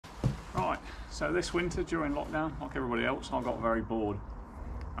So this winter during lockdown, like everybody else, I got very bored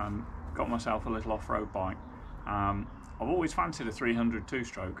and got myself a little off-road bike. I've always fancied a 300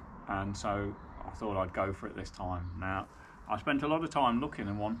 two-stroke, and so I thought I'd go for it this time. Now, I spent a lot of time looking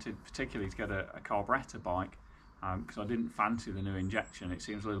and wanted particularly to get a carburettor bike because I didn't fancy the new injection. It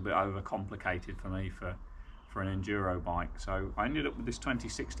seems a little bit overcomplicated for me for an enduro bike. So I ended up with this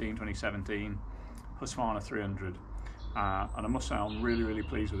 2016-2017 Husky 300. And I must say I'm really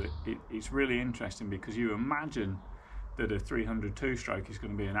pleased with it. It's really interesting because you imagine that a 300 two-stroke is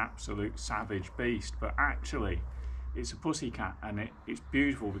going to be an absolute savage beast, but actually it's a pussycat, and it's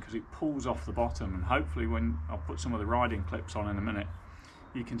beautiful because it pulls off the bottom, and hopefully when I'll put some of the riding clips on in a minute,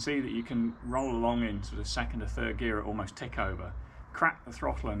 you can see that you can roll along in sort of second or third gear at almost tick over, crack the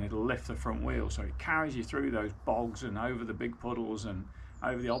throttle and it'll lift the front wheel, so it carries you through those bogs and over the big puddles and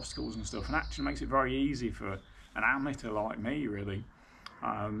over the obstacles and stuff, and actually makes it very easy for an amateur like me really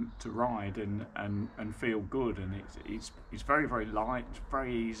to ride and feel good. And it's very light, it's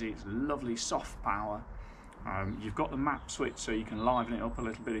very easy, it's lovely soft power. You've got the map switch so you can liven it up a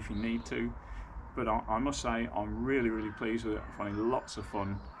little bit if you need to, but I must say I'm really pleased with it. I'm finding lots of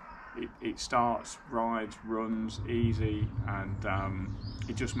fun. It starts, rides, runs easy, and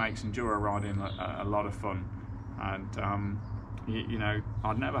it just makes enduro riding a lot of fun. And you know,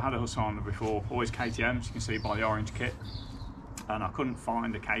 I'd never had a Husky before, always KTMs, you can see by the orange kit, and I couldn't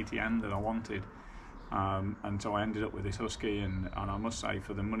find a KTM that I wanted, and so I ended up with this Husky, and I must say,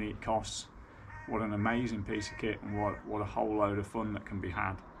 for the money it costs, what an amazing piece of kit, and what a whole load of fun that can be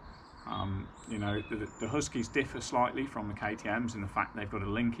had. You know, the Huskies differ slightly from the KTMs in the fact they've got a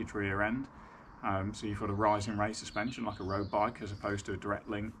linkage rear end, so you've got a rising rate suspension like a road bike as opposed to a direct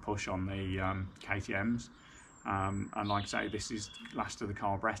link push on the KTMs. And like I say, this is last of the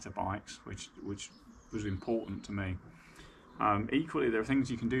carburettor bikes, which was important to me. Equally, there are things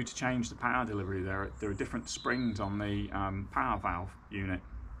you can do to change the power delivery. There are different springs on the power valve unit.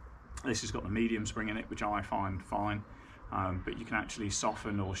 This has got the medium spring in it, which I find fine, but you can actually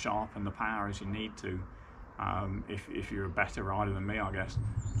soften or sharpen the power as you need to, if you're a better rider than me, I guess.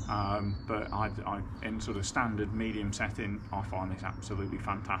 But I in sort of standard medium setting, I find this absolutely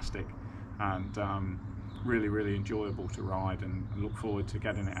fantastic, and really enjoyable to ride, and look forward to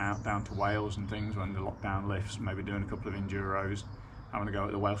getting it out down to Wales and things when the lockdown lifts, maybe doing a couple of enduros, having a go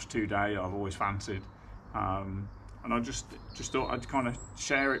at the Welsh 2-day I've always fancied, and I just thought I'd kind of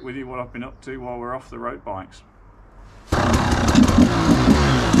share it with you what I've been up to while we're off the road bikes.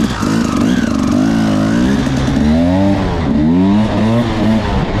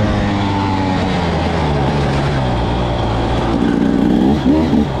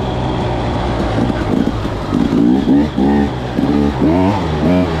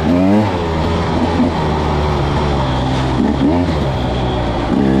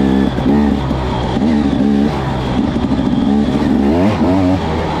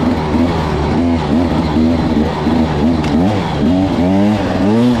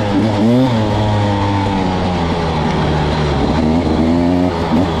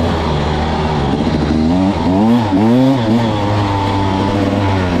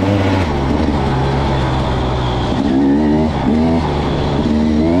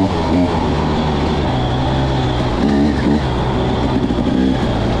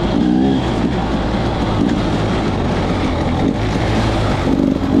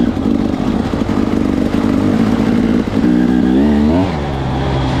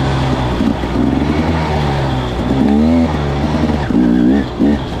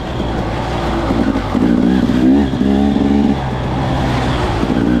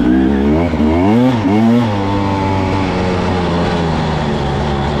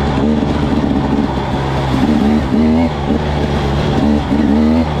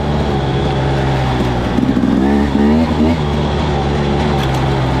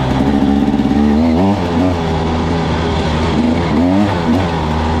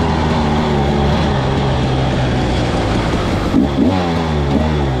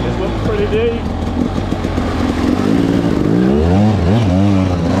 It looks pretty deep.